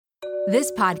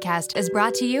This podcast is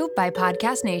brought to you by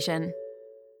Podcast Nation.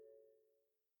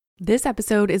 This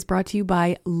episode is brought to you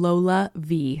by Lola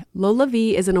V. Lola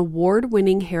V is an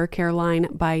award-winning hair care line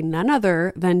by none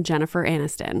other than Jennifer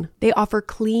Aniston. They offer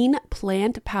clean,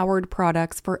 plant-powered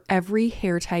products for every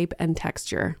hair type and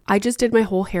texture. I just did my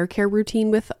whole hair care routine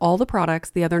with all the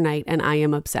products the other night, and I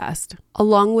am obsessed.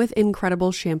 Along with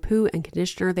incredible shampoo and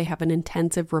conditioner, they have an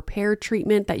intensive repair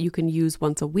treatment that you can use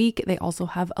once a week. They also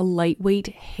have a lightweight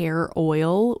hair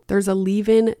oil. There's a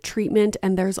leave-in treatment,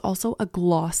 and there's also a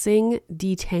glossing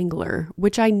detangler,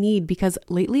 which I need because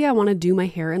lately I want to do my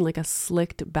hair in like a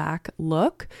slicked back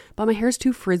look, but my hair's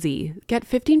too frizzy. Get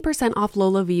 15% off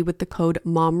Lola V with the code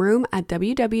MOMROOM at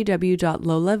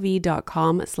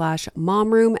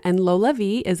www.lolav.com/momroom, and Lola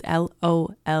V is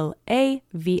LOLAVIE.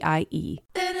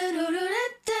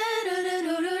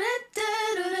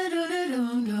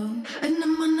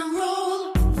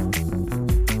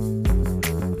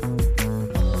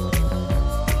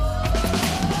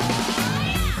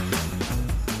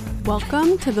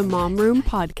 Welcome to the Mom Room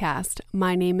podcast.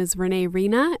 My name is Renee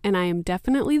Rena, and I am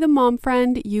definitely the mom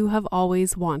friend you have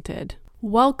always wanted.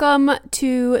 Welcome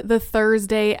to the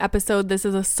Thursday episode. This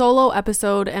is a solo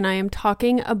episode, and I am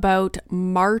talking about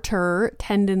Martyr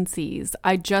Tendencies.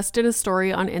 I just did a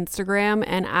story on Instagram,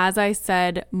 and as I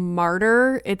said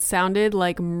martyr, it sounded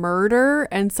like murder,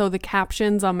 and so the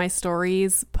captions on my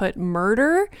stories put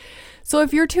murder. So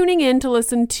if you're tuning in to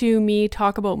listen to me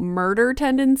talk about murder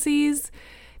tendencies,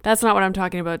 that's not what I'm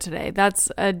talking about today.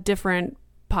 That's a different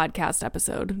podcast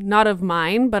episode. Not of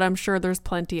mine, but I'm sure there's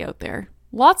plenty out there.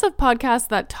 Lots of podcasts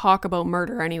that talk about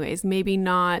murder anyways, maybe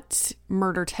not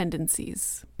murder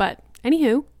tendencies. But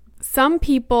anywho, some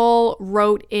people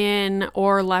wrote in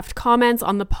or left comments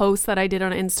on the post that I did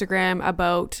on Instagram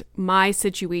about my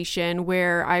situation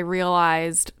where I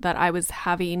realized that I was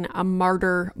having a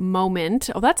martyr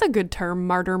moment. Oh, that's a good term,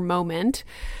 martyr moment.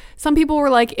 Some people were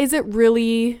like, is it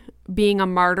really being a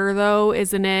martyr though?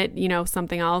 Isn't it,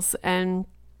 something else? And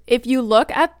if you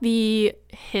look at the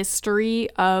history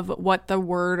of what the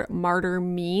word martyr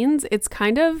means, it's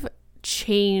kind of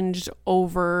changed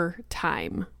over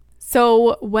time.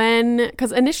 So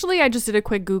because initially I just did a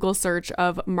quick Google search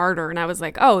of martyr and I was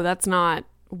like, oh, that's not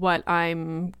what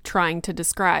I'm trying to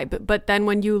describe. But then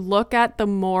when you look at the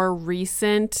more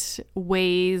recent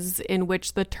ways in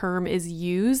which the term is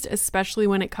used, especially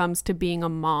when it comes to being a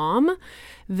mom,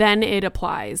 then it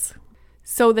applies.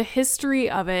 So the history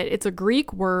of it, it's a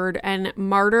Greek word, and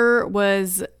martyr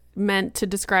was meant to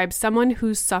describe someone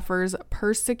who suffers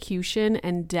persecution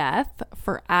and death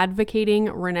for advocating,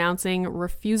 renouncing,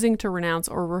 refusing to renounce,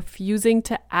 or refusing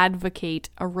to advocate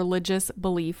a religious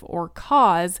belief or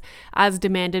cause as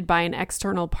demanded by an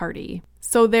external party.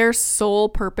 So their sole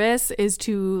purpose is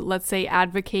to, let's say,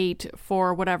 advocate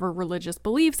for whatever religious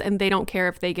beliefs, and they don't care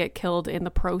if they get killed in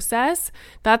the process.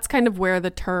 That's kind of where the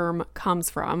term comes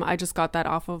from. I just got that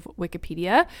off of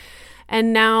Wikipedia.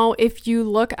 And now if you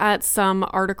look at some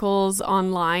articles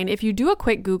online, if you do a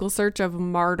quick Google search of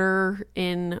martyr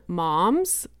in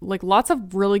moms, like lots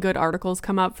of really good articles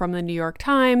come up from the New York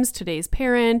Times, Today's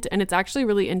Parent, and it's actually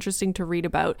really interesting to read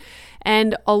about.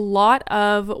 And a lot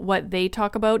of what they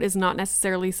talk about is not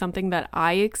necessarily something that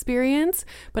I experience,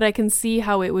 but I can see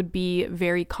how it would be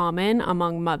very common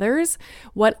among mothers.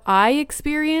 What I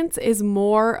experience is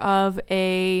more of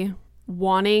a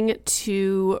wanting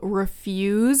to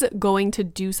refuse going to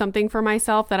do something for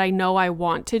myself that I know I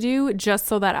want to do just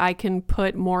so that I can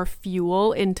put more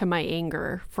fuel into my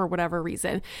anger for whatever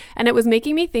reason. And it was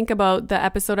making me think about the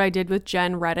episode I did with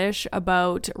Jen Reddish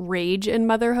about rage in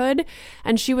motherhood.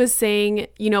 And she was saying,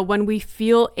 when we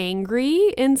feel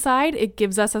angry inside, it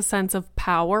gives us a sense of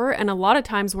power. And a lot of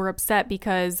times we're upset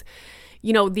because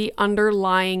the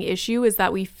underlying issue is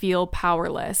that we feel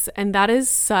powerless. And that is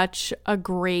such a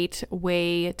great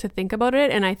way to think about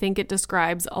it. And I think it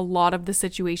describes a lot of the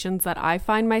situations that I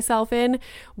find myself in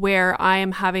where I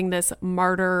am having this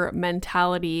martyr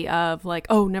mentality of like,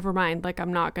 oh, never mind. Like,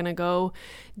 I'm not going to go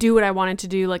do what I wanted to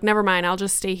do. Like, never mind. I'll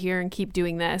just stay here and keep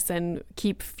doing this and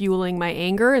keep fueling my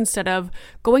anger instead of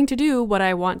going to do what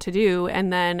I want to do.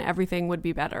 And then everything would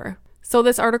be better. So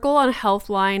this article on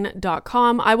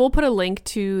healthline.com, I will put a link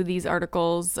to these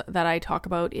articles that I talk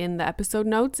about in the episode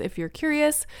notes if you're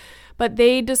curious, but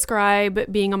they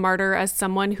describe being a martyr as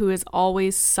someone who is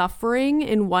always suffering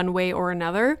in one way or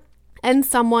another, and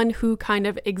someone who kind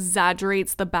of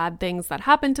exaggerates the bad things that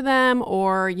happen to them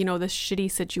or, the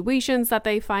shitty situations that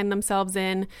they find themselves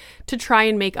in to try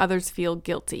and make others feel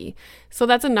guilty. So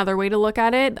that's another way to look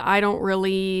at it. I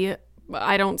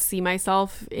don't see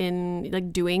myself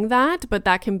in doing that, but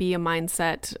that can be a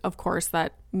mindset, of course,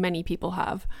 that many people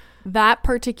have. That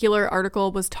particular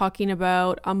article was talking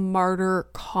about a martyr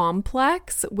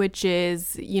complex, which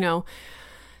is,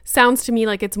 sounds to me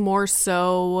like it's more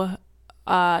so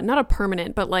not a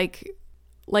permanent, but like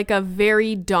a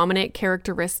very dominant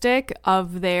characteristic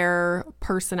of their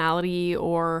personality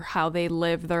or how they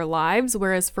live their lives.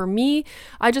 Whereas for me,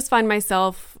 I just find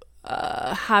myself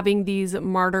having these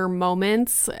martyr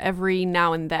moments every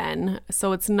now and then.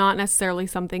 So it's not necessarily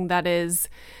something that is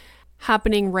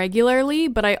happening regularly,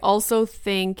 but I also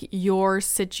think your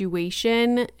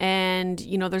situation and,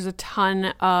 there's a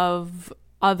ton of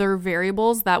other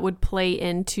variables that would play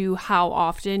into how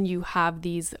often you have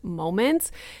these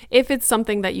moments. If it's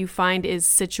something that you find is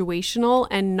situational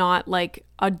and not like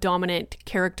a dominant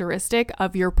characteristic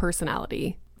of your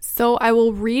personality. So I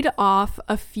will read off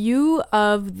a few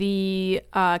of the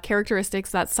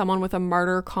characteristics that someone with a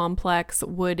martyr complex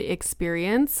would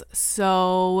experience.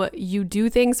 So you do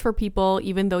things for people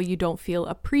even though you don't feel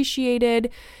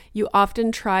appreciated. You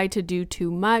often try to do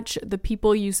too much. The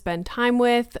people you spend time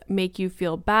with make you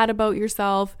feel bad about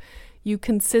yourself. You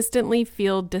consistently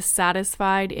feel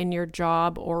dissatisfied in your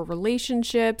job or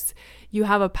relationships. You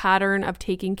have a pattern of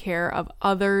taking care of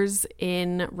others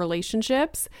in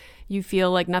relationships. You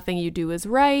feel like nothing you do is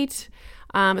right.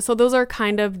 So those are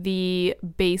kind of the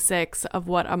basics of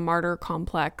what a martyr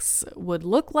complex would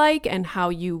look like and how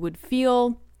you would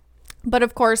feel. But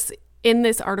of course, in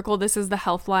this article, this is the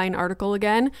Healthline article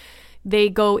again, they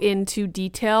go into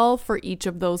detail for each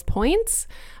of those points.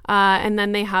 And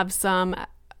then they have some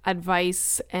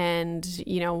advice and,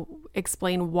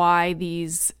 explain why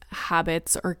these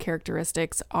habits or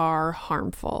characteristics are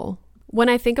harmful. When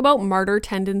I think about martyr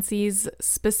tendencies,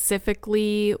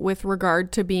 specifically with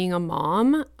regard to being a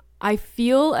mom, I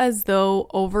feel as though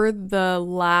over the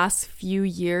last few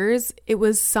years, it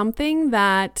was something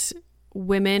that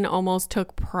women almost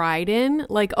took pride in.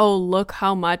 Like, oh, look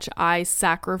how much I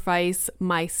sacrifice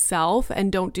myself and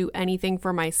don't do anything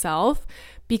for myself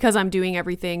because I'm doing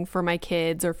everything for my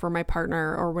kids or for my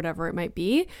partner or whatever it might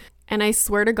be. And I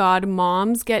swear to God,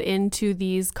 moms get into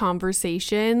these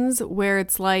conversations where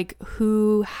it's like,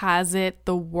 who has it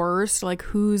the worst? Like,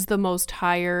 who's the most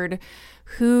tired?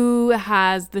 Who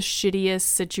has the shittiest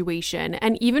situation?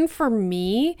 And even for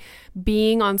me,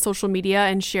 being on social media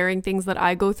and sharing things that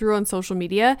I go through on social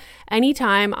media,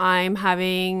 anytime I'm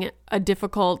having a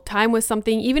difficult time with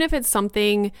something, even if it's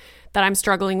something that I'm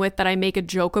struggling with that I make a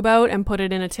joke about and put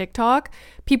it in a TikTok,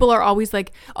 people are always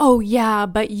like, oh yeah,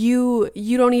 but you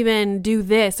don't even do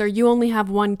this, or you only have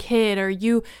one kid, or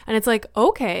you, and it's like,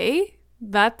 okay,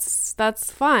 that's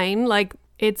fine. Like,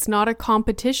 it's not a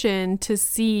competition to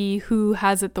see who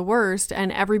has it the worst,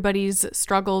 and everybody's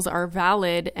struggles are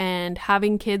valid, and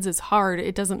having kids is hard.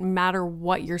 It doesn't matter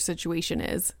what your situation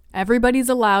is. Everybody's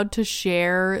allowed to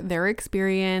share their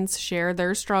experience, share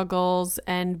their struggles,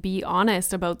 and be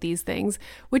honest about these things,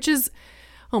 which is,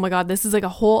 oh my God, this is like a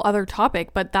whole other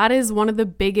topic, but that is one of the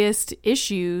biggest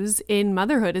issues in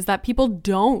motherhood, is that people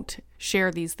don't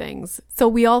share these things. So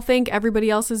we all think everybody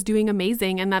else is doing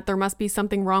amazing and that there must be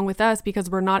something wrong with us because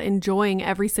we're not enjoying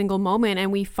every single moment,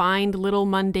 and we find little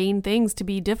mundane things to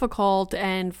be difficult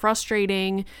and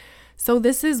frustrating. So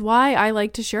this is why I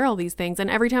like to share all these things. And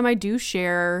every time I do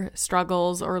share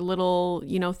struggles or little,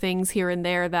 things here and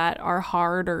there that are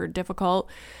hard or difficult,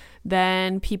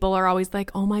 then people are always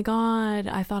like, oh my God,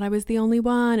 I thought I was the only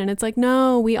one. And it's like,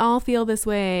 no, we all feel this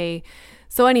way.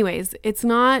 So anyways, it's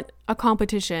not a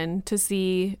competition to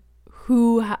see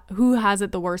who has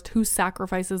it the worst, who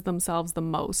sacrifices themselves the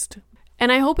most.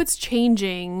 And I hope it's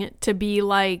changing to be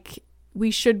like, we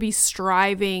should be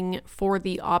striving for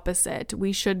the opposite.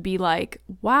 We should be like,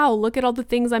 wow, look at all the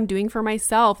things I'm doing for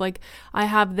myself. Like, I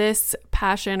have this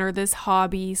passion or this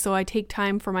hobby, so I take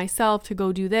time for myself to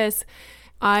go do this.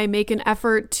 I make an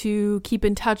effort to keep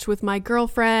in touch with my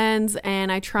girlfriends, and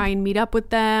I try and meet up with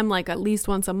them like at least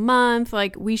once a month.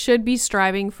 Like, we should be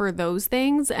striving for those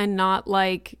things and not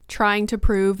like trying to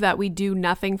prove that we do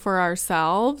nothing for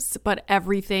ourselves, but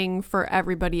everything for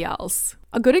everybody else.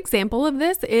 A good example of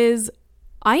this is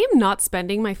I am not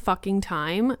spending my fucking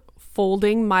time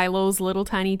folding Milo's little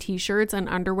tiny t-shirts and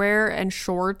underwear and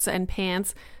shorts and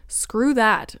pants. Screw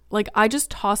that. Like, I just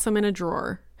toss them in a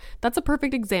drawer. That's a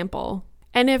perfect example.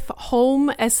 And if home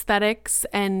aesthetics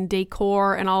and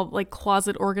decor and all like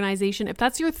closet organization, if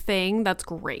that's your thing, that's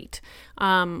great.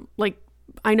 Like,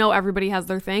 I know everybody has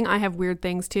their thing. I have weird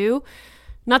things too.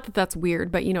 Not that that's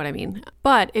weird, but you know what I mean.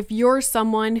 But if you're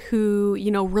someone who,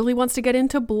 really wants to get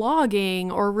into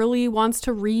blogging or really wants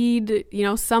to read,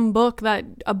 some book that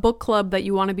a book club that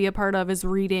you want to be a part of is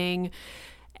reading,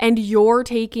 and you're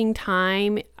taking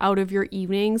time out of your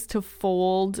evenings to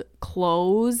fold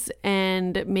clothes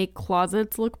and make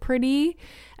closets look pretty,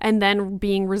 and then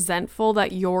being resentful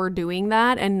that you're doing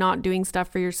that and not doing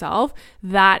stuff for yourself,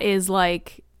 that is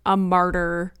like a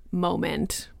martyr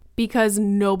moment. Because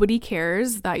nobody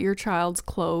cares that your child's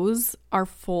clothes are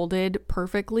folded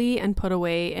perfectly and put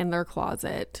away in their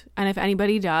closet. And if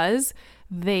anybody does,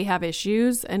 they have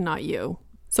issues and not you.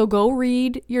 So go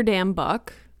read your damn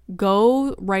book.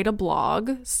 Go write a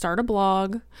blog. Start a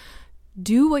blog.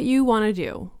 Do what you want to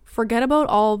do. Forget about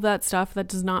all of that stuff that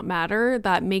does not matter,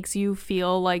 that makes you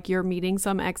feel like you're meeting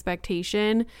some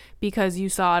expectation because you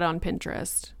saw it on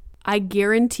Pinterest. I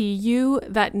guarantee you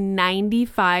that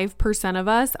 95% of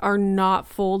us are not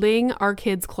folding our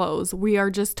kids' clothes. We are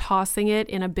just tossing it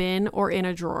in a bin or in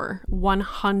a drawer.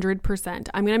 100%.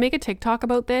 I'm going to make a TikTok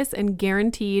about this, and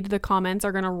guaranteed the comments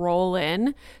are going to roll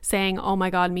in saying, oh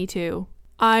my God, me too.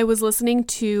 I was listening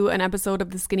to an episode of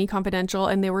The Skinny Confidential,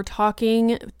 and they were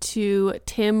talking to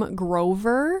Tim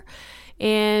Grover.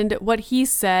 And what he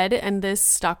said, and this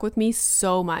stuck with me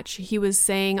so much, he was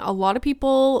saying a lot of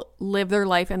people live their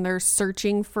life and they're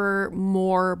searching for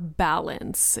more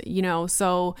balance,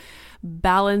 so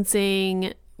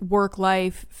balancing work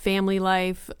life, family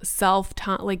life,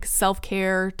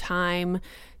 self-care time,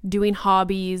 doing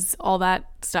hobbies, all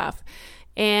that stuff.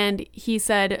 And he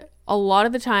said, a lot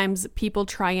of the times people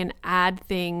try and add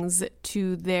things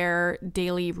to their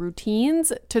daily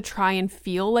routines to try and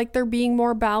feel like they're being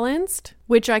more balanced,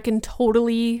 which I can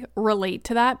totally relate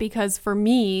to that, because for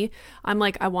me, I'm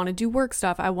like, I want to do work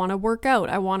stuff. I want to work out.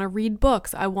 I want to read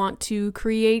books. I want to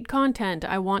create content.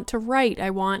 I want to write. I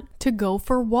want to go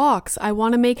for walks. I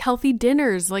want to make healthy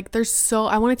dinners. Like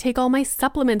I want to take all my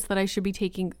supplements that I should be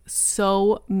taking.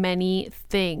 So many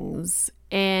things.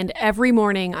 And every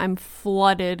morning I'm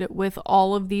flooded with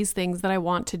all of these things that I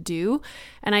want to do.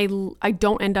 And I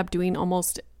don't end up doing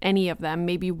almost any of them,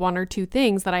 maybe one or two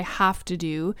things that I have to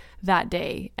do that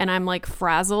day. And I'm like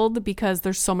frazzled because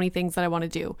there's so many things that I want to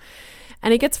do.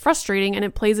 And it gets frustrating and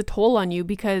it plays a toll on you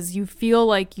because you feel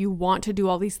like you want to do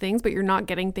all these things, but you're not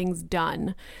getting things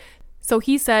done. So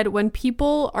he said when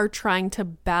people are trying to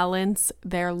balance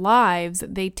their lives,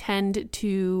 they tend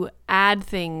to add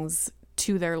things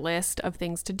to their list of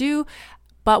things to do,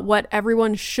 but what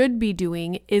everyone should be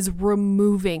doing is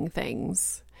removing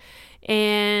things.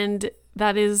 And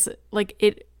that is like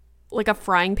a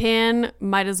frying pan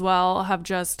might as well have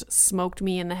just smoked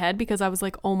me in the head, because I was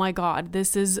like, oh my God,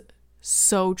 this is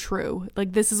so true.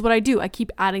 Like, this is what I do. I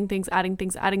keep adding things.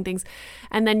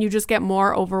 And then you just get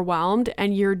more overwhelmed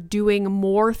and you're doing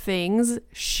more things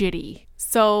shitty.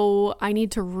 So I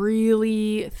need to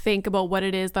really think about what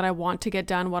it is that I want to get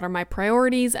done. What are my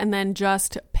priorities? And then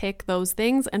just pick those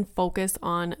things and focus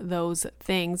on those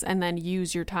things and then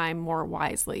use your time more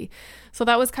wisely. So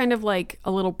that was kind of like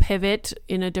a little pivot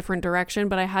in a different direction,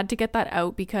 but I had to get that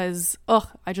out because,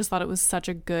 I just thought it was such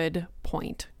a good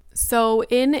point. So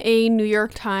in a New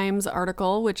York Times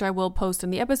article, which I will post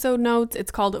in the episode notes, it's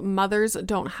called Mothers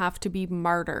Don't Have to Be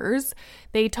Martyrs.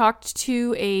 They talked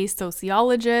to a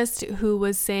sociologist who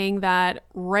was saying that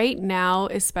right now,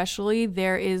 especially,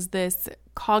 there is this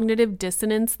cognitive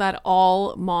dissonance that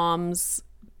all moms,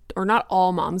 or not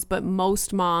all moms, but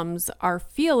most moms are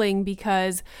feeling,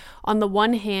 because on the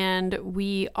one hand,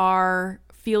 we are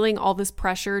feeling all this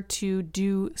pressure to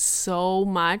do so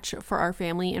much for our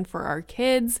family and for our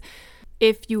kids.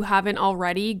 If you haven't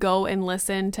already, go and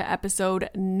listen to episode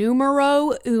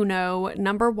numero uno,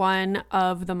 number 1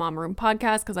 of the Mom Room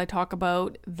podcast, because I talk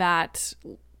about that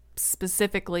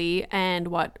specifically and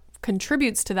what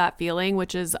contributes to that feeling,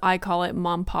 which is, I call it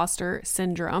momposter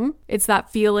syndrome. It's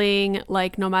that feeling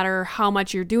like no matter how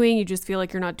much you're doing, you just feel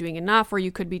like you're not doing enough, or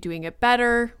you could be doing it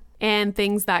better. And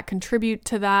things that contribute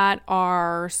to that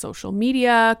are social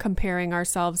media, comparing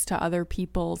ourselves to other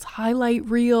people's highlight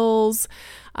reels,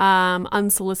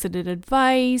 unsolicited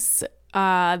advice,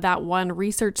 that one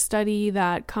research study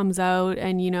that comes out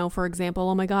and, for example,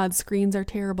 oh my God, screens are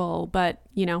terrible. But,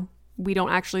 we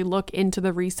don't actually look into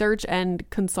the research and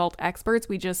consult experts.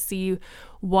 We just see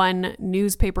one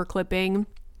newspaper clipping,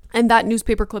 and that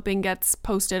newspaper clipping gets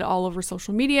posted all over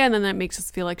social media, and then that makes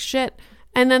us feel like shit.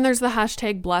 And then there's the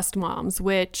hashtag blessed moms,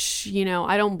 which,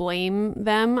 I don't blame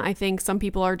them. I think some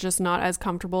people are just not as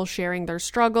comfortable sharing their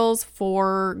struggles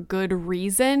for good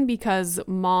reason, because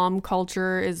mom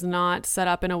culture is not set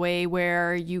up in a way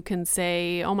where you can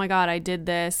say, oh my God, I did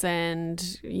this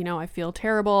and, I feel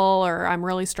terrible, or I'm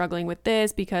really struggling with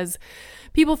this, because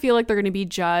people feel like they're going to be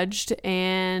judged.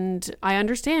 And I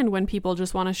understand when people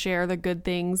just want to share the good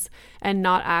things and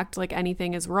not act like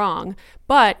anything is wrong,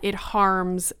 but it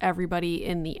harms everybody happy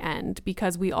in the end,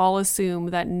 because we all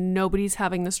assume that nobody's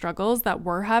having the struggles that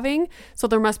we're having, so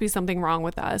there must be something wrong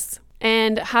with us.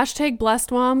 And hashtag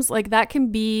blessed moms, like that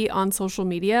can be on social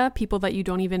media, people that you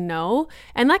don't even know.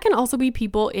 And that can also be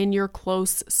people in your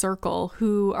close circle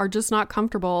who are just not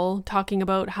comfortable talking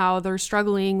about how they're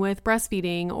struggling with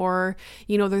breastfeeding, or,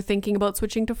 they're thinking about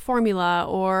switching to formula,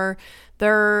 or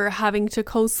they're having to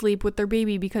co-sleep with their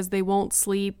baby because they won't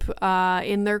sleep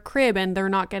in their crib and they're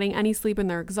not getting any sleep and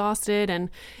they're exhausted and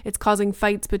it's causing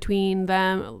fights between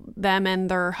them and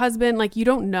their husband. Like, you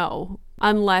don't know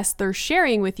unless they're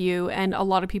sharing with you, and a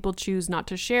lot of people choose not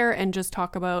to share and just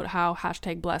talk about how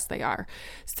hashtag blessed they are.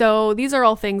 So these are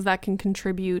all things that can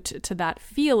contribute to that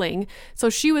feeling. So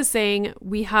she was saying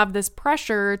we have this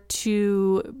pressure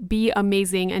to be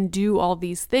amazing and do all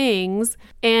these things,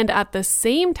 and at the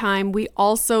same time we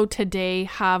also today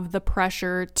have the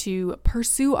pressure to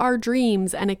pursue our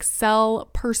dreams and excel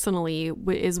personally,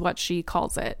 is what she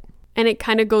calls it. And it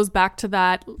kind of goes back to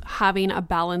that having a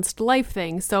balanced life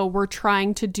thing. So we're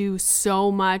trying to do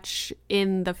so much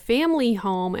in the family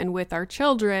home and with our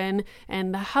children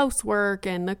and the housework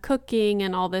and the cooking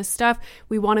and all this stuff.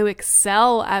 We want to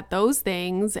excel at those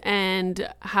things and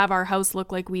have our house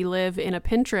look like we live in a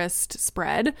Pinterest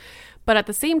spread. But at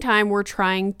the same time, we're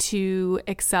trying to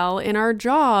excel in our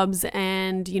jobs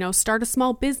and, start a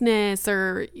small business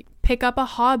or pick up a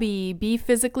hobby, be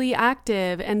physically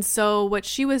active. And so what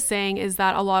she was saying is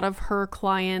that a lot of her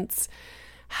clients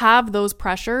have those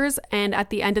pressures, and at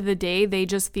the end of the day, they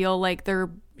just feel like they're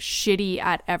shitty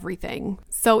at everything.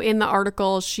 So in the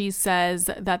article, she says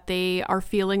that they are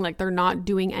feeling like they're not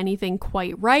doing anything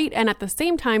quite right. And at the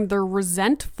same time, they're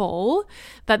resentful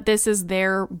that this is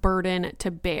their burden to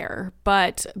bear.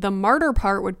 But the martyr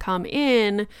part would come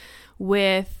in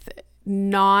with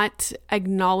not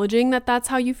acknowledging that that's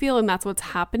how you feel and that's what's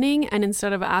happening. And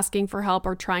instead of asking for help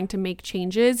or trying to make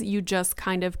changes, you just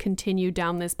kind of continue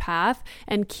down this path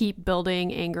and keep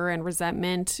building anger and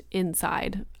resentment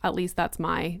inside. At least that's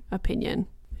my opinion.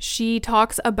 She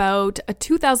talks about a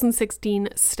 2016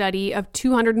 study of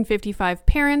 255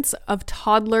 parents of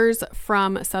toddlers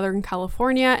from Southern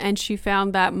California, and she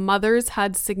found that mothers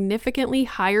had significantly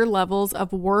higher levels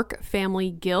of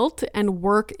work-family guilt and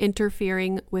work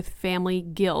interfering with family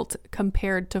guilt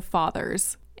compared to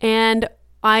fathers. And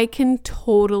I can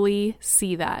totally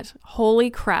see that. Holy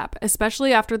crap.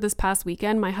 Especially after this past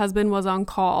weekend, my husband was on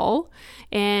call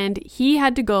and he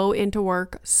had to go into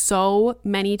work so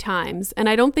many times. And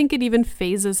I don't think it even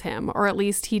phases him, or at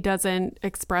least he doesn't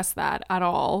express that at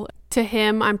all. To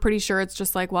him, I'm pretty sure it's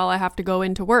just like, well, I have to go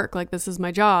into work. Like, this is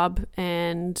my job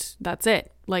and that's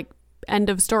it. Like,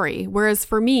 end of story. Whereas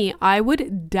for me, I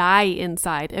would die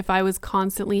inside if I was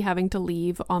constantly having to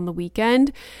leave on the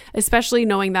weekend, especially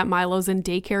knowing that Milo's in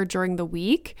daycare during the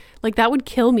week. Like, that would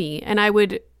kill me, and I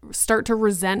would start to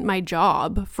resent my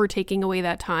job for taking away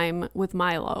that time with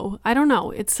Milo. I don't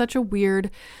know. It's such a weird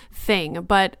thing,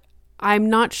 but I'm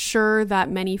not sure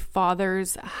that many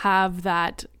fathers have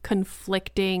that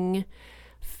conflicting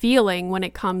feeling when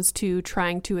it comes to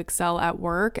trying to excel at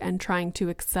work and trying to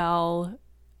excel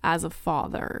as a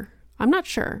father. I'm not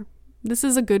sure. This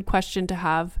is a good question to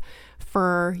have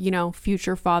for,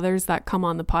 future fathers that come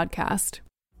on the podcast.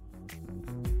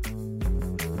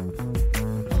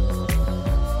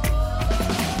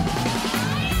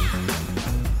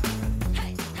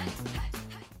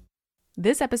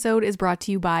 This episode is brought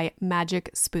to you by Magic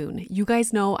Spoon. You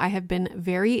guys know I have been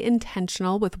very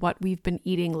intentional with what we've been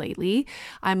eating lately.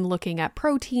 I'm looking at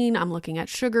protein, I'm looking at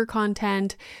sugar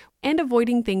content, and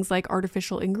avoiding things like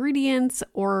artificial ingredients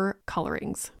or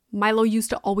colorings. Milo used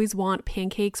to always want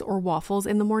pancakes or waffles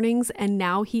in the mornings, and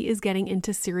now he is getting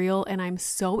into cereal, and I'm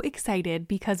so excited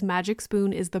because Magic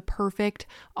Spoon is the perfect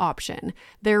option.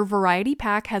 Their variety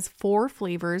pack has 4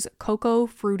 flavors: cocoa,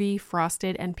 fruity,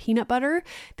 frosted, and peanut butter.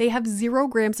 They have 0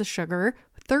 grams of sugar,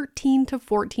 13 to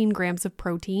 14 grams of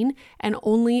protein, and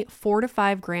only 4 to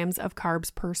 5 grams of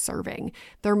carbs per serving.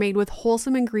 They're made with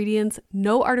wholesome ingredients,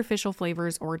 no artificial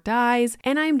flavors or dyes,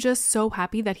 and I'm just so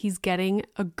happy that he's getting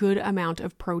a good amount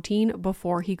of protein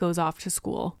before he goes off to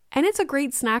school. And it's a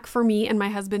great snack for me and my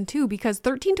husband too, because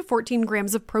 13 to 14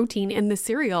 grams of protein in the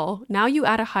cereal, now you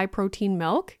add a high protein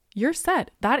milk, you're set.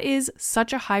 That is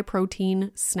such a high protein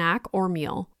snack or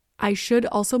meal. I should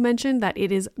also mention that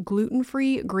it is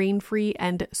gluten-free, grain-free,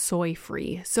 and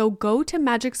soy-free. So go to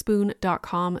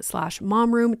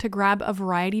magicspoon.com/momroom to grab a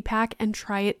variety pack and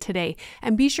try it today.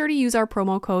 And be sure to use our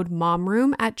promo code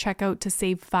MOMROOM at checkout to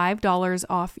save $5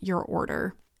 off your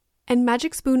order. And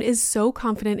Magic Spoon is so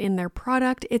confident in their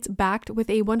product, it's backed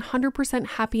with a 100%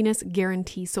 happiness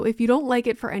guarantee. So if you don't like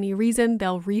it for any reason,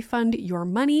 they'll refund your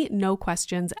money, no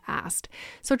questions asked.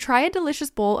 So try a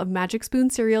delicious bowl of Magic Spoon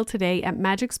cereal today at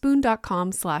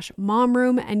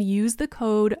magicspoon.com/momroom and use the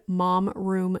code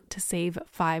MOMROOM to save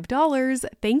 $5.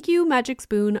 Thank you, Magic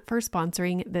Spoon, for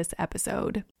sponsoring this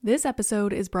episode. This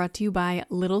episode is brought to you by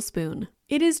Little Spoon.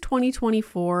 It is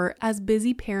 2024. As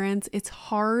busy parents, it's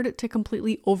hard to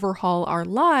completely overhaul our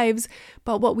lives,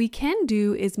 but what we can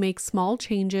do is make small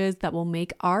changes that will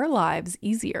make our lives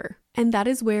easier. And that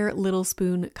is where Little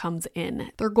Spoon comes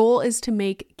in. Their goal is to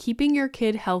make keeping your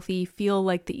kid healthy feel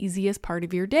like the easiest part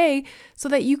of your day so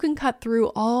that you can cut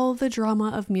through all the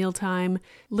drama of mealtime.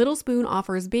 Little Spoon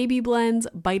offers baby blends,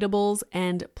 biteables,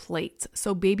 and plates.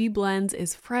 So baby blends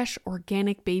is fresh,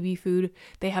 organic baby food.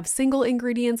 They have single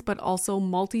ingredients, but also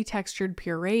multi-textured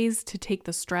purees to take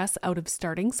the stress out of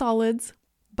starting solids.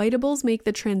 Biteables make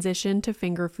the transition to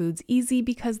finger foods easy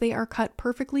because they are cut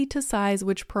perfectly to size,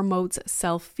 which promotes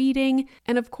self-feeding.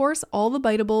 And of course, all the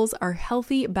biteables are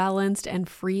healthy, balanced, and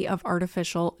free of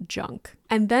artificial junk.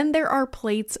 And then there are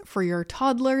plates for your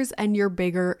toddlers and your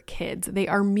bigger kids. They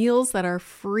are meals that are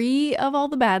free of all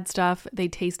the bad stuff. They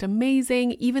taste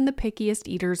amazing. Even the pickiest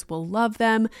eaters will love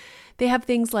them. They have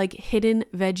things like hidden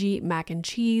veggie mac and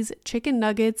cheese, chicken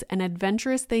nuggets, and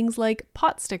adventurous things like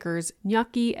pot stickers,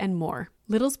 gnocchi, and more.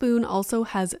 Little Spoon also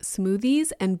has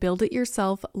smoothies and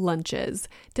build-it-yourself lunches.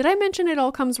 Did I mention it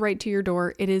all comes right to your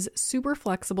door? It is super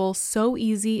flexible, so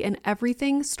easy, and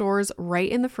everything stores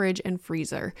right in the fridge and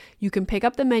freezer. You can pick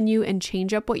up the menu and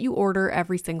change up what you order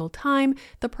every single time.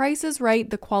 The price is right,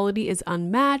 the quality is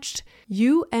unmatched.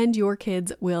 You and your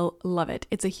kids will love it.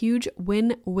 It's a huge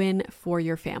win-win for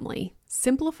your family.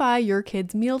 Simplify your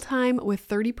kids' mealtime with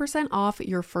 30% off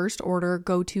your first order.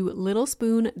 Go to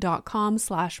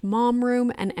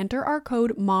littlespoon.com/momroom and enter our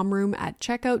code MOMROOM at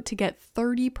checkout to get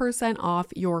 30% off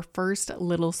your first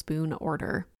Little Spoon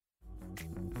order.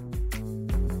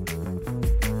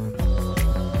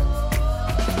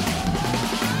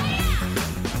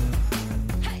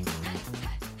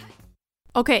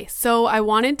 Okay, so I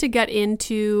wanted to get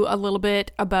into a little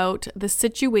bit about the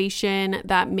situation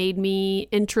that made me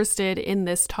interested in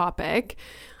this topic.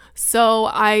 So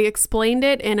I explained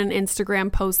it in an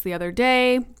Instagram post the other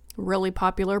day, really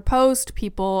popular post.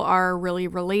 People are really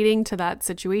relating to that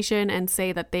situation and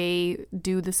say that they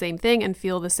do the same thing and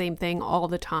feel the same thing all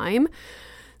the time.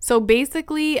 So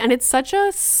basically, and it's such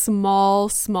a small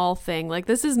thing. Like,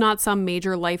 this is not some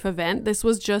major life event. This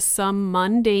was just some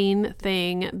mundane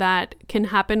thing that can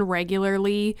happen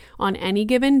regularly on any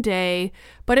given day,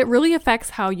 but it really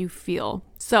affects how you feel.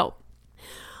 So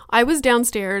I was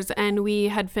downstairs and we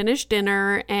had finished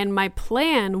dinner, and my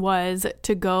plan was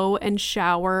to go and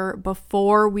shower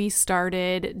before we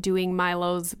started doing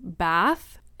Milo's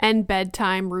bath and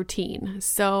bedtime routine.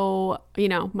 So,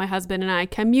 my husband and I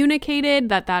communicated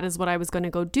that that is what I was going to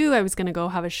go do. I was going to go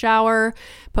have a shower,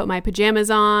 put my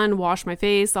pajamas on, wash my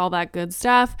face, all that good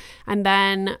stuff. And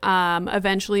then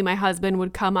eventually my husband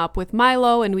would come up with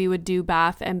Milo and we would do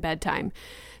bath and bedtime.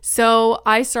 So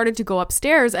I started to go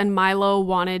upstairs and Milo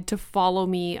wanted to follow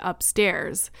me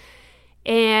upstairs.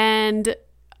 And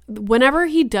whenever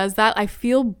he does that, I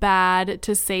feel bad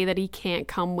to say that he can't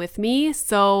come with me.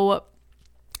 So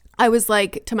I was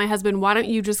like to my husband, why don't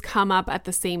you just come up at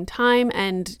the same time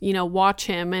and, watch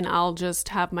him, and I'll just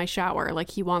have my shower. Like,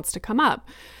 he wants to come up.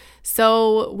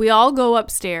 So we all go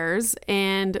upstairs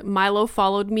and Milo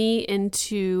followed me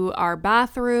into our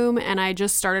bathroom, and I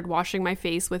just started washing my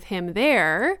face with him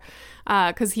there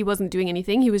because he wasn't doing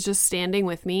anything. He was just standing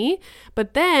with me.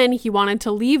 But then he wanted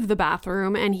to leave the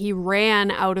bathroom and he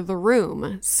ran out of the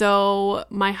room. So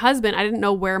my husband, I didn't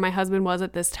know where my husband was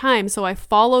at this time. So I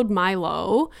followed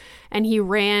Milo and he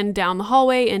ran down the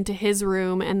hallway into his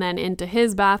room and then into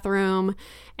his bathroom.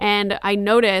 And I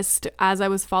noticed as I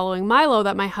was following Milo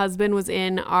that my husband was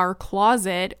in our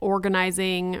closet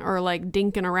organizing or like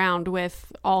dinking around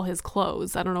with all his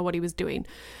clothes. I don't know what he was doing.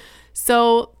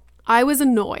 So I was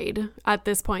annoyed at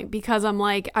this point because I'm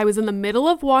like, I was in the middle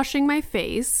of washing my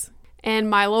face and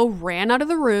Milo ran out of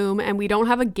the room, and we don't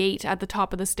have a gate at the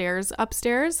top of the stairs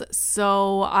upstairs.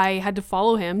 So I had to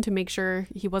follow him to make sure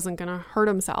he wasn't going to hurt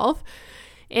himself.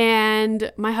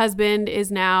 And my husband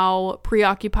is now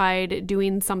preoccupied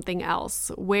doing something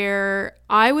else, where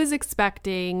I was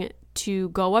expecting to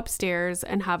go upstairs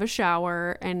and have a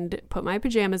shower and put my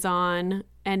pajamas on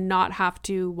and not have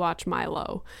to watch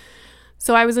Milo.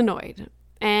 So I was annoyed.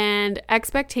 And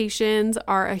expectations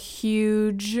are a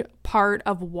huge part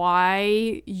of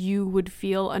why you would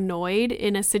feel annoyed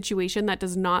in a situation that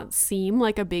does not seem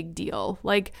like a big deal.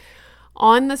 Like,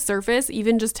 on the surface,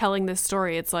 even just telling this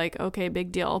story, it's like, okay,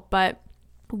 big deal. But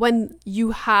when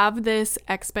you have this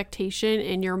expectation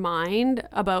in your mind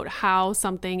about how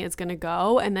something is going to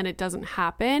go and then it doesn't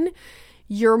happen,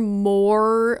 you're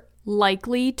more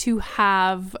likely to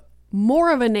have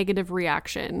more of a negative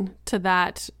reaction to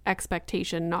that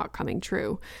expectation not coming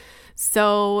true.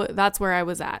 So that's where I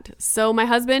was at. So my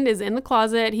husband is in the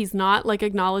closet. He's not like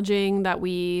acknowledging that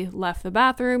we left the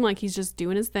bathroom. Like he's just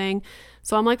doing his thing.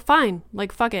 So I'm like, fine,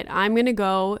 like, fuck it. I'm going to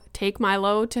go take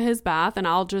Milo to his bath and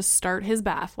I'll just start his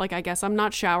bath. Like, I guess I'm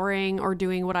not showering or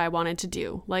doing what I wanted to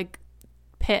do. Like,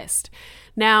 pissed.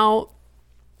 Now,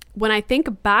 when I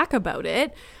think back about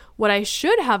it, what I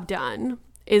should have done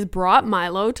is brought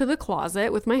Milo to the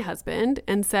closet with my husband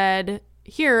and said,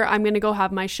 here, I'm going to go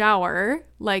have my shower.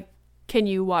 Like, can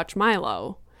you watch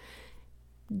Milo?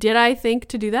 Did I think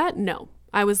to do that? No.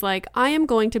 I was like, I am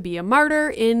going to be a martyr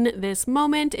in this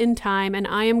moment in time, and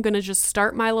I am going to just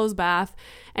start Milo's bath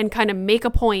and kind of make a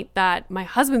point that my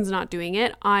husband's not doing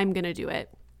it. I'm going to do it.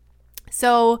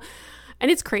 So,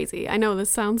 and it's crazy. I know this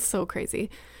sounds so crazy.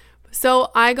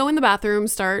 So I go in the bathroom,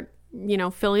 start,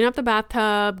 filling up the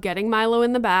bathtub, getting Milo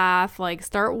in the bath, like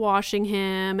start washing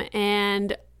him,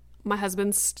 and my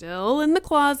husband's still in the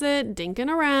closet, dinking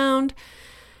around.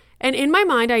 And in my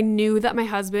mind, I knew that my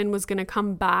husband was going to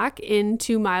come back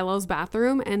into Milo's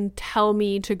bathroom and tell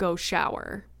me to go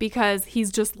shower because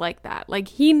he's just like that. Like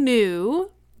he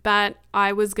knew that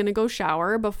I was going to go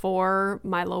shower before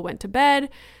Milo went to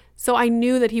bed. So I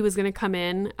knew that he was going to come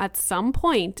in at some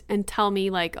point and tell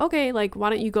me like, okay, like, why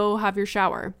don't you go have your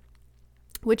shower?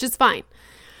 Which is fine.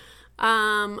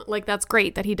 Like that's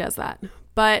great that he does that.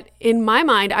 But in my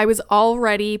mind, I was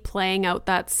already playing out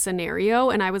that scenario.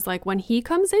 And I was like, when he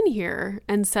comes in here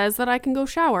and says that I can go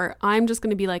shower, I'm just going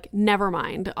to be like, never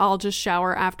mind. I'll just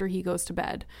shower after he goes to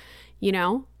bed.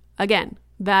 Again,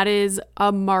 that is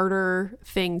a martyr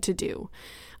thing to do.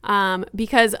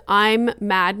 Because I'm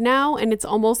mad now and it's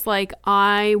almost like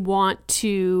I want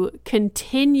to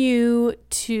continue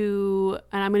to,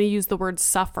 and I'm going to use the word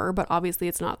suffer, but obviously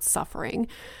it's not suffering,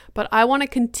 but I want to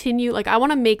continue, like I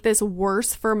want to make this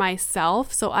worse for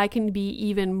myself so I can be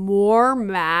even more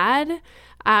mad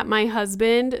at my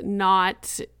husband,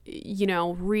 not,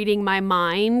 reading my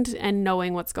mind and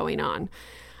knowing what's going on.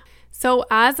 So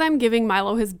as I'm giving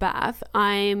Milo his bath,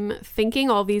 I'm thinking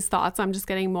all these thoughts. I'm just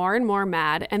getting more and more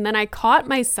mad. And then I caught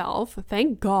myself,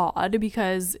 thank God,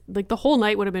 because like the whole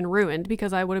night would have been ruined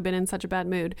because I would have been in such a bad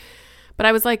mood. But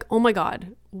I was like, oh my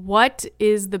God, what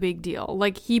is the big deal?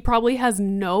 Like he probably has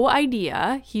no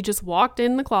idea. He just walked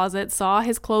in the closet, saw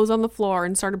his clothes on the floor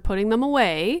and started putting them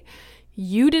away.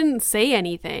 You didn't say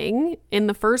anything in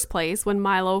the first place when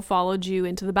Milo followed you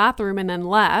into the bathroom and then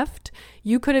left.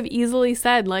 You could have easily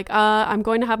said like, I'm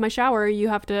going to have my shower. You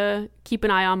have to keep an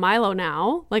eye on Milo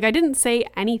now. Like I didn't say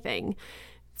anything.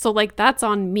 So like that's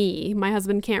on me. My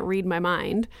husband can't read my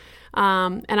mind.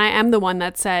 And I am the one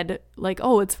that said like,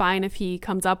 oh, it's fine if he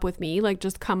comes up with me, like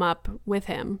just come up with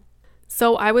him.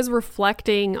 So I was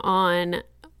reflecting on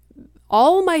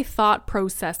all my thought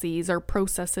processes or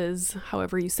processes,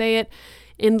 however you say it,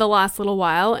 in the last little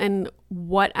while and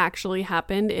what actually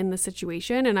happened in the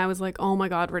situation. And I was like, oh my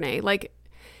God, Renee, like,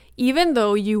 even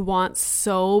though you want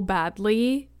so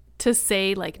badly to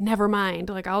say like, never mind,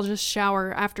 like I'll just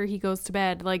shower after he goes to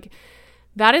bed. Like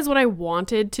that is what I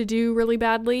wanted to do really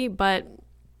badly. But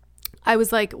I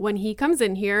was like, when he comes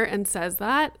in here and says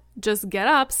that, just get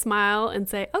up, smile and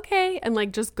say, okay. And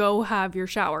like, just go have your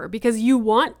shower because you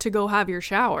want to go have your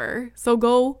shower. So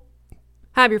go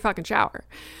have your fucking shower.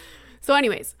 So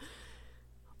anyways,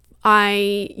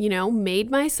 I, made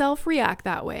myself react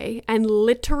that way. And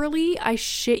literally, I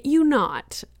shit you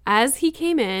not, as he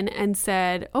came in and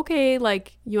said, okay,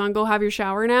 like, you want to go have your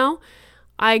shower now?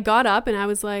 I got up and I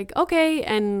was like, okay.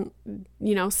 And,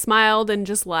 smiled and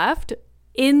just left.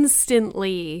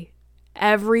 Instantly,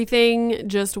 everything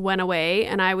just went away.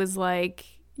 And I was like,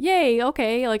 yay,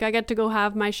 okay. Like, I get to go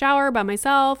have my shower by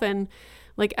myself. And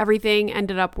like, everything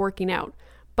ended up working out.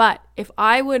 But if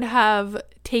I would have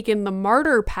taken the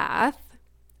martyr path,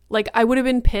 like I would have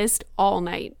been pissed all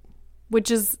night,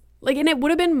 which is like, and it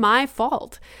would have been my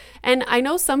fault. And I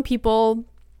know some people,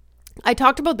 I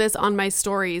talked about this on my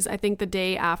stories, I think the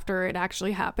day after it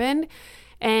actually happened.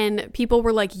 And people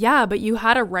were like, yeah, but you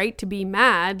had a right to be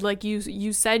mad. Like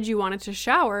you said you wanted to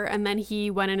shower and then he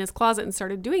went in his closet and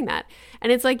started doing that.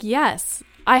 And it's like, yes,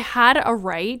 I had a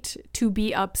right to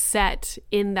be upset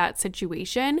in that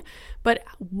situation. But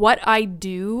what I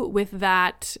do with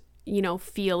that,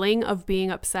 feeling of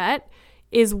being upset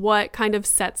is what kind of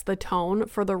sets the tone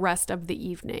for the rest of the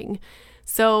evening.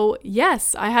 So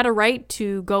yes, I had a right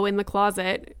to go in the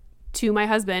closet, to my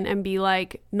husband and be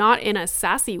like, not in a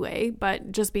sassy way,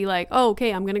 but just be like, oh,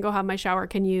 okay, I'm going to go have my shower.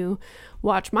 Can you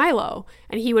watch Milo?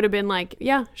 And he would have been like,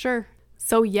 yeah, sure.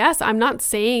 So yes, I'm not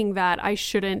saying that I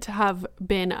shouldn't have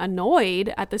been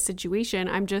annoyed at the situation.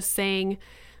 I'm just saying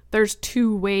there's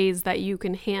two ways that you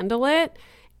can handle it.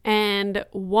 And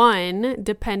one,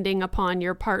 depending upon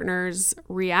your partner's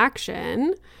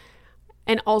reaction,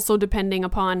 and also depending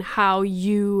upon how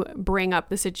you bring up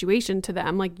the situation to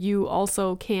them. Like, you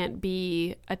also can't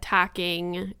be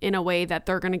attacking in a way that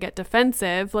they're going to get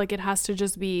defensive. Like, it has to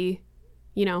just be,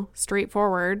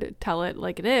 straightforward, tell it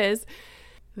like it is.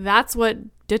 That's what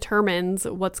determines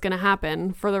what's going to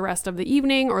happen for the rest of the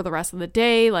evening or the rest of the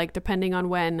day, like depending on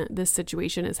when this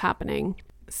situation is happening.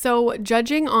 So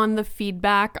judging on the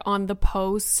feedback on the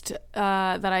post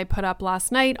that I put up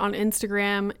last night on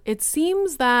Instagram, it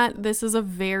seems that this is a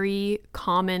very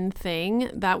common thing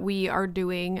that we are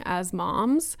doing as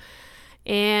moms.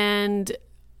 And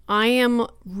I am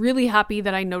really happy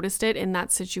that I noticed it in that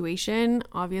situation,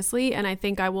 obviously, and I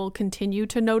think I will continue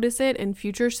to notice it in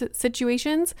future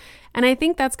situations. And I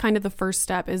think that's kind of the first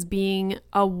step, is being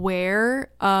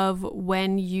aware of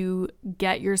when you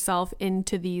get yourself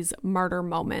into these martyr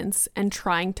moments and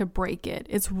trying to break it.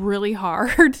 It's really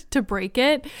hard to break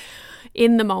it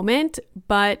in the moment,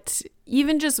 but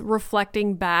even just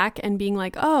reflecting back and being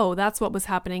like, oh, that's what was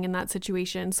happening in that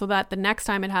situation, so that the next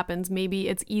time it happens, maybe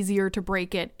it's easier to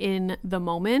break it in the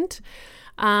moment.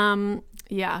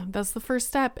 Yeah, that's the first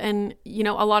step. And,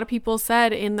 a lot of people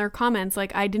said in their comments,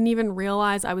 like, I didn't even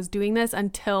realize I was doing this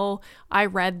until I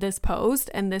read this post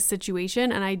and this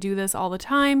situation, and I do this all the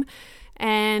time.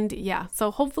 And yeah,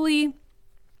 so hopefully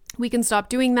we can stop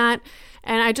doing that.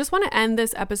 And I just want to end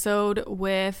this episode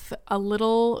with a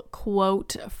little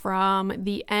quote from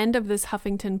the end of this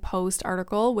Huffington Post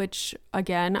article, which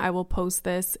again, I will post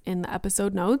this in the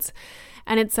episode notes.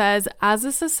 And it says, as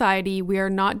a society, we are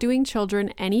not doing children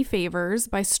any favors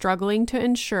by struggling to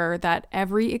ensure that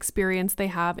every experience they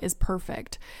have is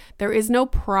perfect. There is no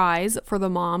prize for the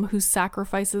mom who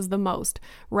sacrifices the most.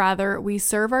 Rather, we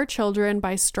serve our children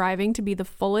by striving to be the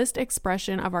fullest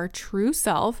expression of our true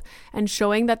self and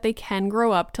showing that they can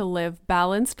grow up to live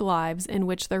balanced lives in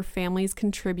which their families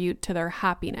contribute to their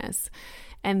happiness.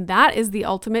 And that is the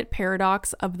ultimate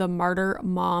paradox of the martyr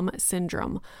mom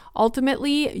syndrome.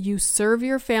 Ultimately, you serve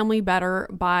your family better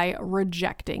by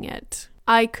rejecting it.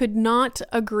 I could not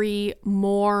agree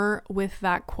more with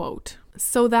that quote.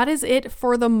 So that is it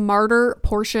for the martyr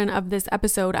portion of this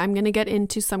episode. I'm going to get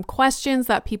into some questions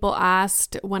that people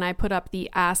asked when I put up the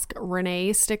Ask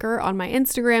Renee sticker on my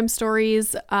Instagram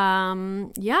stories.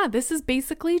 This is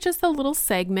basically just a little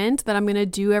segment that I'm going to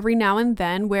do every now and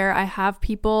then where I have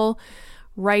people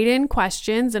write in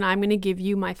questions and I'm going to give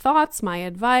you my thoughts, my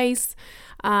advice.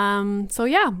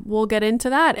 We'll get into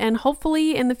that. And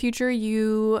hopefully in the future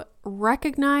you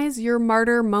recognize your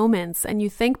martyr moments and you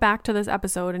think back to this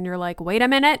episode and you're like, wait a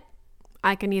minute,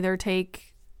 I can either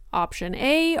take option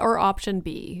A or option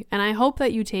B. And I hope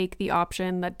that you take the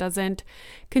option that doesn't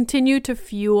continue to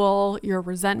fuel your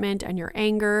resentment and your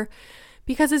anger,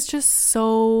 because it's just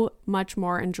so much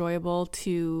more enjoyable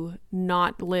to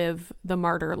not live the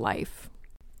martyr life.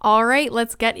 All right,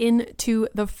 let's get into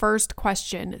the first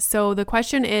question. So the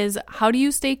question is, how do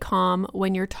you stay calm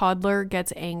when your toddler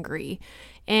gets angry?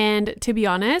 And to be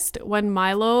honest, when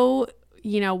Milo,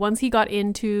 once he got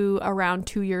into around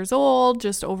 2 years old,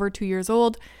 just over 2 years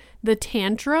old, the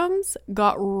tantrums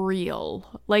got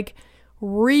real.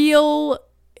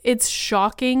 It's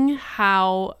shocking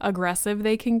how aggressive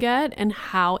they can get and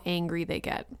how angry they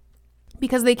get,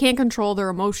 because they can't control their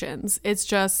emotions. It's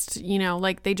just,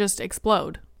 they just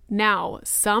explode. Now,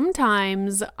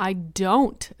 sometimes I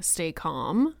don't stay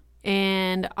calm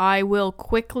and I will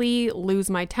quickly lose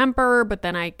my temper, but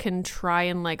then I can try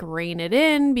and rein it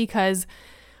in, because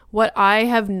what I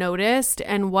have noticed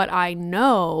and what I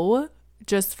know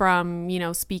just from,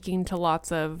 speaking to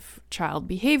lots of child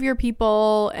behavior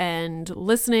people and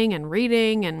listening and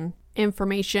reading and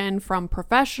information from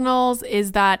professionals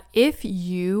is that if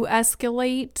you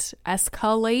escalate,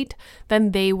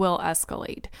 then they will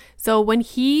escalate. So when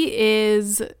he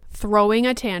is throwing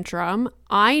a tantrum,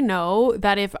 I know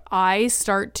that if I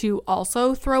start to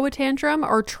also throw a tantrum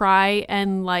or try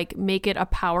and make it a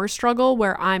power struggle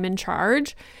where I'm in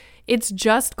charge, it's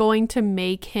just going to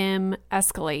make him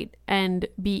escalate and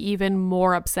be even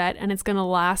more upset, and it's going to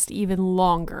last even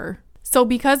longer. So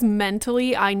because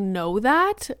mentally I know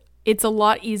that, it's a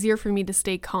lot easier for me to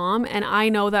stay calm. And I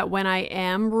know that when I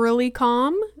am really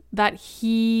calm, that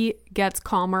he gets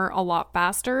calmer a lot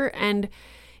faster. And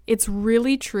it's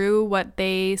really true what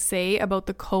they say about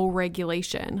the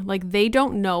co-regulation. Like, they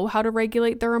don't know how to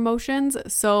regulate their emotions,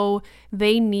 so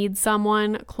they need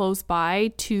someone close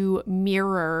by to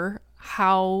mirror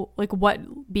how, like,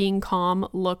 what being calm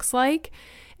looks like.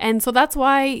 And so that's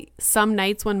why some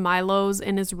nights when Milo's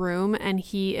in his room and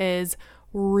he is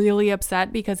really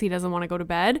upset because he doesn't want to go to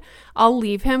bed, I'll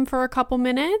leave him for a couple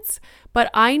minutes. But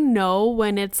I know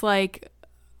when it's like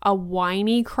a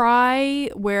whiny cry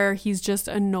where he's just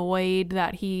annoyed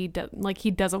that he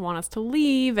doesn't want us to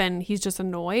leave and he's just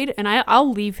annoyed, and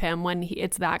I'll leave him when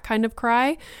it's that kind of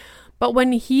cry. But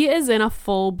when he is in a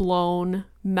full-blown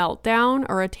meltdown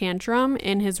or a tantrum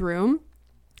in his room,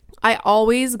 I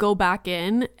always go back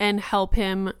in and help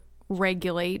him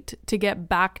regulate to get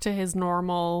back to his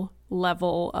normal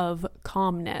level of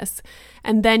calmness.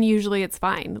 And then usually it's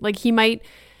fine. Like, he might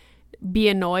be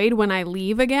annoyed when I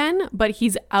leave again, but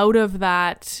he's out of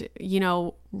that,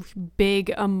 big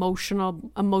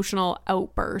emotional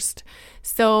outburst.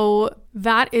 So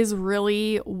that is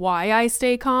really why I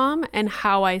stay calm, and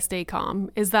how I stay calm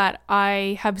is that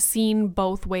I have seen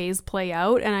both ways play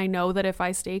out, and I know that if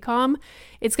I stay calm,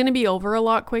 it's going to be over a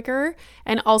lot quicker.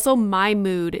 And also my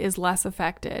mood is less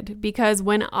affected, because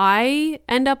when I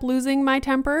end up losing my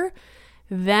temper,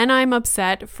 then I'm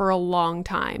upset for a long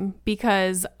time,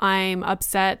 because I'm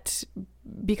upset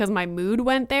because my mood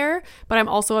went there, but I'm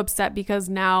also upset because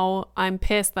now I'm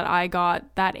pissed that I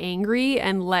got that angry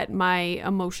and let my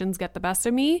emotions get the best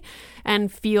of me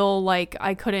and feel like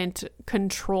I couldn't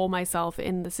control myself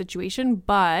in the situation.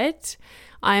 But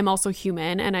I'm also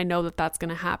human, and I know that that's going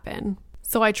to happen.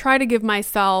 So I try to give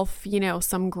myself,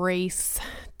 some grace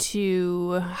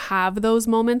to have those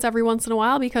moments every once in a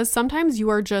while, because sometimes you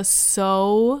are just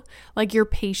so, like, your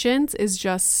patience is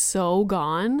just so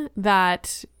gone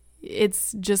that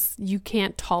it's just, you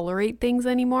can't tolerate things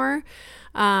anymore.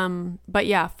 But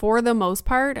yeah, for the most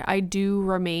part, I do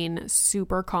remain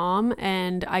super calm,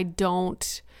 and I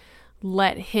don't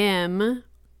let him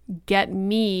get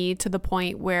me to the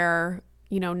point where,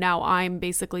 now I'm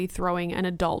basically throwing an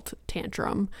adult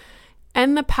tantrum.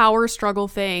 And the power struggle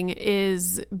thing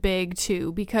is big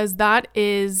too, because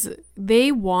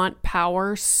they want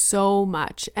power so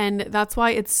much. And that's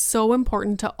why it's so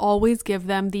important to always give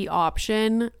them the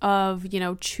option of,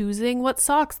 choosing what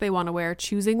socks they want to wear,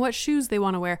 choosing what shoes they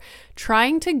want to wear,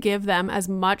 trying to give them as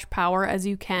much power as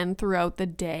you can throughout the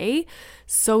day,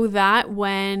 so that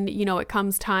when, it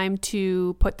comes time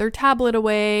to put their tablet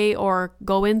away or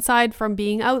go inside from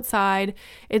being outside,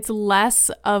 it's less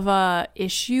of a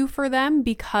issue for them,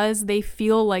 because they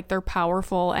feel like they're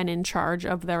powerful and in charge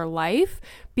of their life,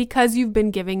 because you've been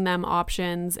giving them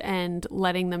options and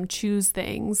letting them choose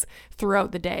things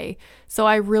throughout the day. So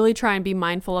I really try and be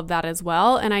mindful of that as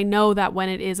well. And I know that when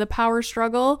it is a power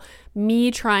struggle,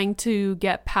 me trying to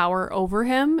get power over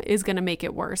him is going to make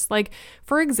it worse. Like,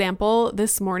 for example,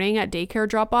 this morning at daycare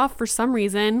drop-off, for some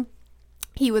reason,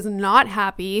 he was not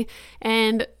happy,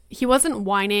 and he wasn't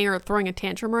whining or throwing a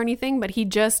tantrum or anything, but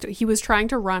he was trying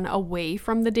to run away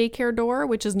from the daycare door,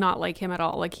 which is not like him at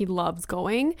all. Like, he loves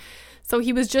going. So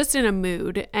he was just in a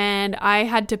mood, and I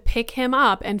had to pick him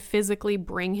up and physically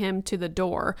bring him to the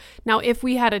door. Now, if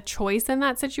we had a choice in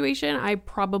that situation, I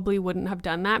probably wouldn't have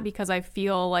done that, because I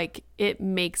feel like it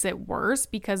makes it worse,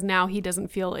 because now he doesn't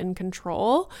feel in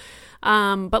control.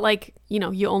 But like,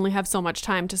 you only have so much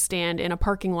time to stand in a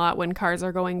parking lot when cars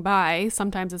are going by.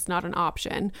 Sometimes it's not an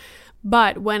option.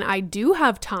 But when I do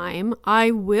have time,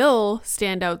 I will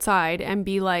stand outside and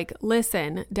be like,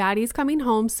 listen, daddy's coming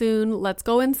home soon. Let's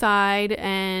go inside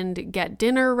and get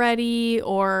dinner ready.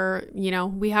 Or,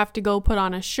 we have to go put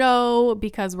on a show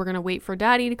because we're going to wait for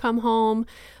daddy to come home.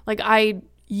 Like, I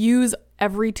use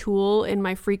every tool in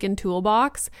my freaking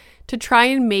toolbox to try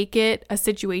and make it a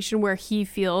situation where he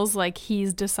feels like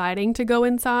he's deciding to go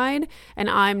inside and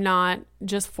I'm not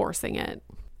just forcing it.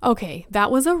 Okay,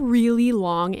 that was a really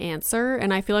long answer,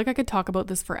 and I feel like I could talk about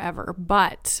this forever,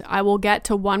 but I will get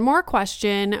to one more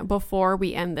question before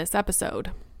we end this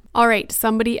episode. All right,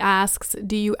 somebody asks,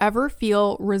 do you ever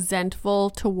feel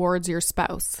resentful towards your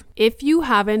spouse? If you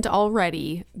haven't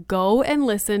already, go and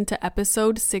listen to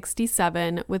episode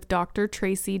 67 with Dr.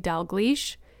 Tracy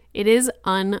Dalgleish. It is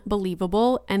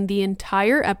unbelievable, and the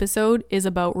entire episode is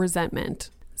about resentment.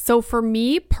 So for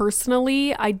me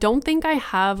personally, I don't think I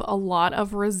have a lot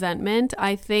of resentment.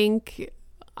 I think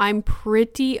I'm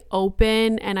pretty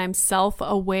open and I'm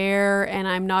self-aware and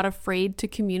I'm not afraid to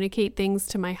communicate things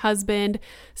to my husband.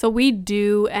 So we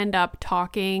do end up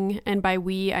talking, and by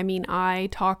we, I mean I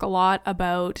talk a lot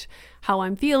about how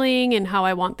I'm feeling and how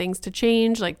I want things to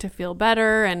change, like to feel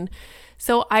better. And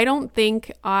so I don't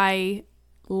think I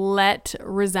let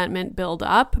resentment build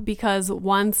up, because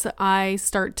once I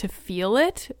start to feel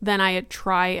it, then I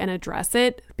try and address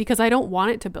it, because I don't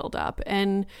want it to build up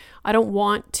and I don't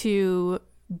want to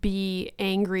be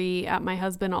angry at my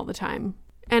husband all the time.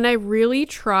 And I really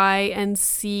try and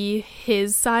see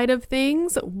his side of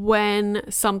things when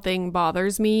something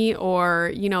bothers me,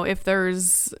 or, if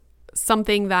there's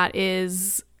something that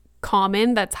is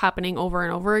common that's happening over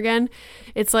and over again.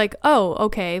 It's like, oh,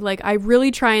 okay. Like, I really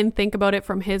try and think about it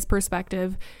from his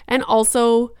perspective, and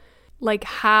also like,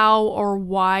 how or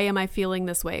why am I feeling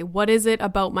this way? What is it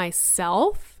about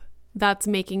myself that's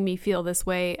making me feel this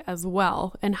way as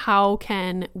well? And how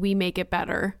can we make it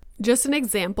better? Just an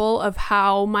example of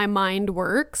how my mind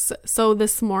works. So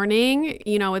this morning,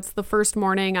 it's the first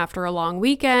morning after a long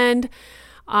weekend.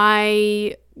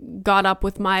 I got up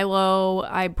with Milo,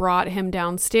 I brought him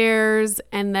downstairs,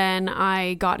 and then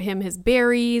I got him his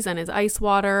berries and his ice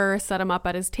water, set him up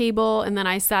at his table, and then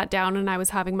I sat down and I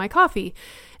was having my coffee.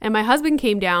 And my husband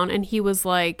came down and he was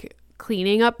like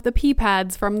cleaning up the pee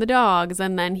pads from the dogs,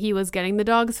 and then he was getting the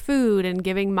dogs food and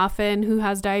giving Muffin, who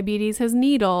has diabetes, his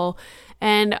needle.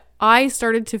 And I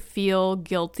started to feel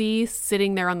guilty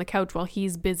sitting there on the couch while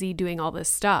he's busy doing all this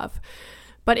stuff.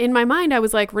 But in my mind, I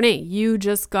was like, Renee, you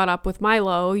just got up with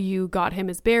Milo. You got him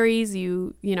his berries.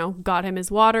 You got him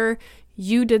his water.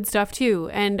 You did stuff too.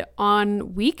 And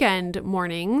on weekend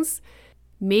mornings,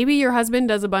 maybe your husband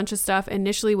does a bunch of stuff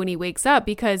initially when he wakes up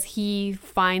because he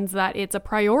finds that it's a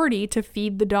priority to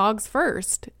feed the dogs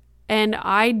first. And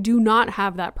I do not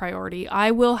have that priority. I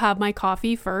will have my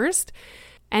coffee first,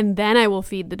 and then I will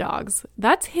feed the dogs.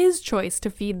 That's his choice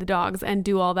to feed the dogs and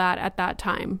do all that at that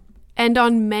time. And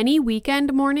on many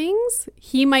weekend mornings,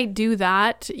 he might do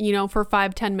that, for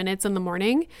 5-10 minutes in the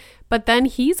morning, but then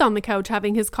he's on the couch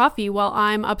having his coffee while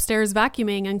I'm upstairs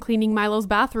vacuuming and cleaning Milo's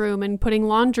bathroom and putting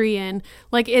laundry in.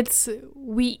 Like,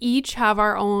 we each have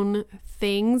our own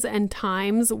things and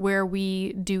times where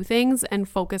we do things and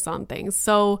focus on things.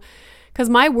 So, because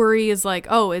my worry is like,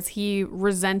 oh, is he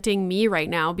resenting me right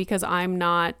now because I'm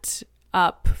not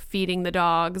up feeding the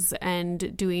dogs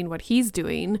and doing what he's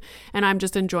doing and I'm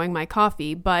just enjoying my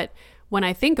coffee? But when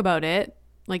I think about it,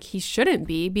 like, he shouldn't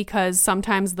be, because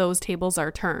sometimes those tables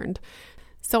are turned.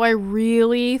 So I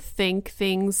really think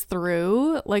things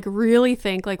through, like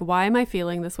why am I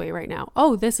feeling this way right now?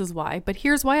 Oh, this is why, but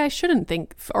here's why I shouldn't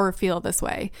think or feel this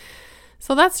way.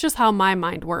 So that's just how my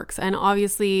mind works. And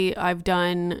obviously I've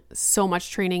done so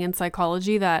much training in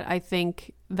psychology that I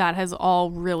think that has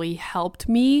all really helped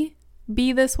me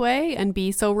be this way and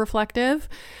be so reflective.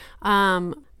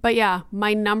 But yeah,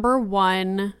 my number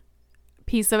one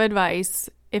piece of advice,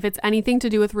 if it's anything to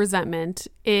do with resentment,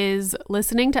 is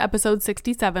listening to episode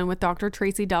 67 with Dr.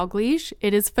 Tracy Dalgleish.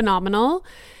 It is phenomenal.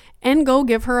 And go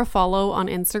give her a follow on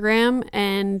Instagram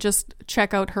and just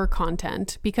check out her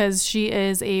content, because she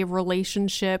is a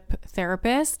relationship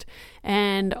therapist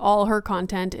and all her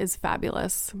content is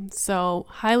fabulous. So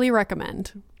highly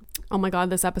recommend. Oh my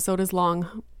God, this episode is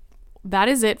long. That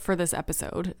is it for this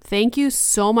episode. Thank you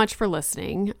so much for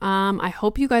listening. I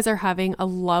hope you guys are having a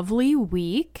lovely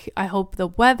week. I hope the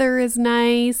weather is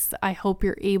nice. I hope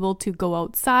you're able to go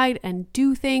outside and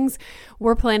do things.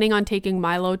 We're planning on taking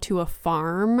Milo to a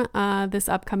farm this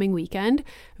upcoming weekend.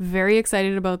 Very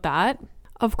excited about that.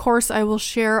 Of course, I will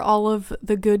share all of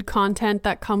the good content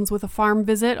that comes with a farm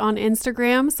visit on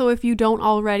Instagram. So if you don't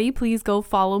already, please go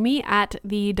follow me at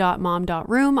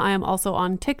the.mom.room. I am also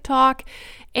on TikTok.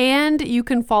 And you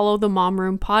can follow the Mom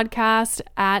Room Podcast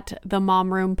at the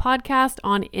Mom Room Podcast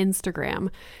on Instagram.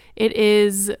 It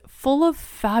is full of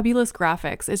fabulous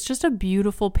graphics. It's just a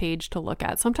beautiful page to look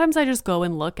at. Sometimes I just go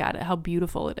and look at it, how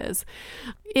beautiful it is.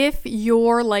 If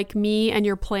you're like me and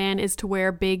your plan is to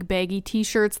wear big baggy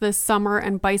t-shirts this summer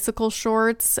and bicycle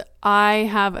shorts, I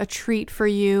have a treat for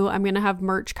you. I'm going to have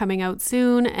merch coming out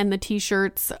soon, and the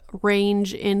t-shirts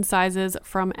range in sizes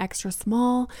from extra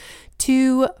small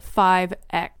to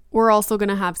 5X. We're also going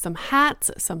to have some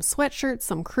hats, some sweatshirts,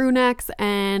 some crew necks,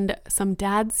 and some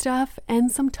dad stuff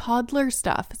and some toddler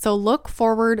stuff. So look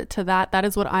forward to that. That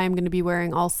is what I am going to be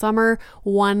wearing all summer,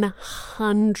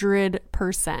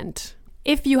 100%.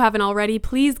 If you haven't already,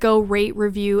 please go rate,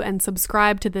 review, and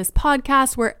subscribe to this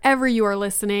podcast wherever you are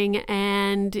listening.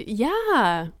 And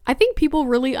yeah, I think people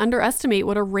really underestimate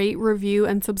what a rate, review,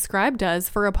 and subscribe does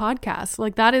for a podcast.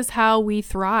 Like, that is how we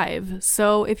thrive.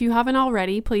 So if you haven't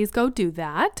already, please go do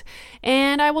that.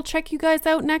 And I will check you guys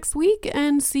out next week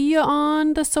and see you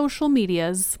on the social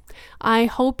medias. I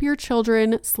hope your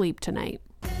children sleep tonight.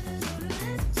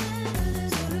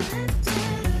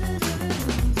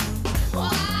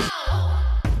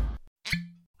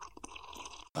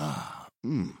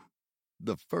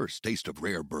 the first taste of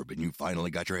rare bourbon you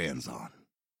finally got your hands on.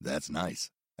 That's nice.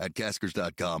 At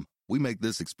Caskers.com, we make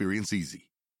this experience easy.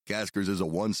 Caskers is a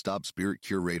one-stop spirit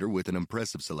curator with an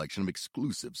impressive selection of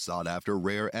exclusive, sought-after,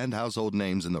 rare, and household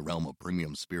names in the realm of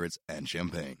premium spirits and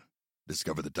champagne.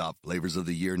 Discover the top flavors of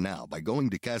the year now by going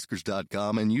to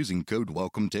Caskers.com and using code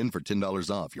WELCOME10 for $10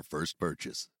 off your first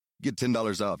purchase. Get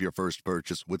 $10 off your first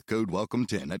purchase with code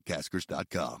WELCOME10 at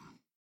Caskers.com.